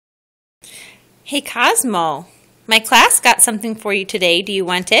Hey Cosmo, my class got something for you today. Do you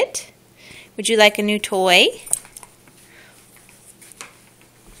want it? Would you like a new toy?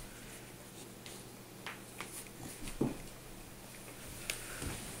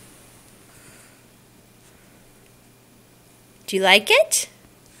 Do you like it?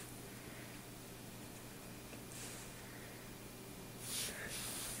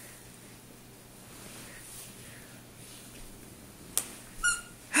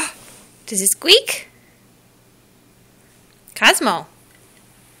 Does it squeak? Cosmo.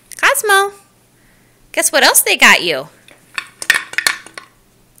 Cosmo. Guess what else they got you?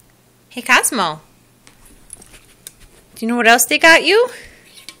 Hey Cosmo. Do you know what else they got you?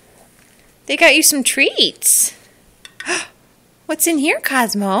 They got you some treats. What's in here,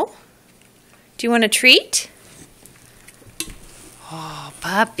 Cosmo? Do you want a treat? Oh,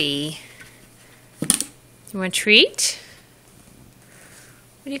 puppy. You want a treat?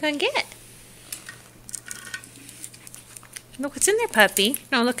 What are you going to get? Look what's in there, puppy.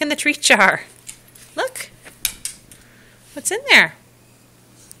 No, look in the treat jar. Look. What's in there?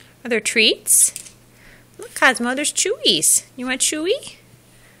 Are there treats? Look, Cosmo, there's Chewies. You want Chewy?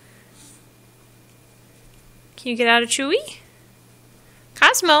 Can you get out a Chewy?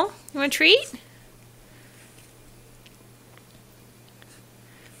 Cosmo, you want a treat?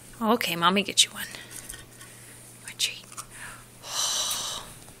 Okay, Mommy, get you one. What treat?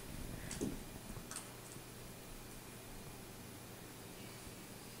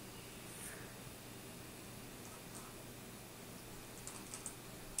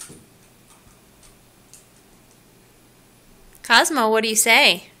 Cosmo, what do you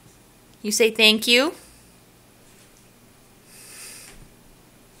say? You say thank you?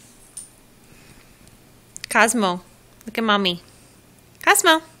 Cosmo, look at Mommy.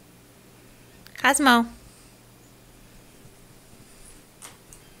 Cosmo. Cosmo.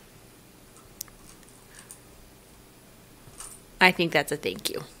 I think that's a thank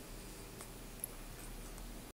you.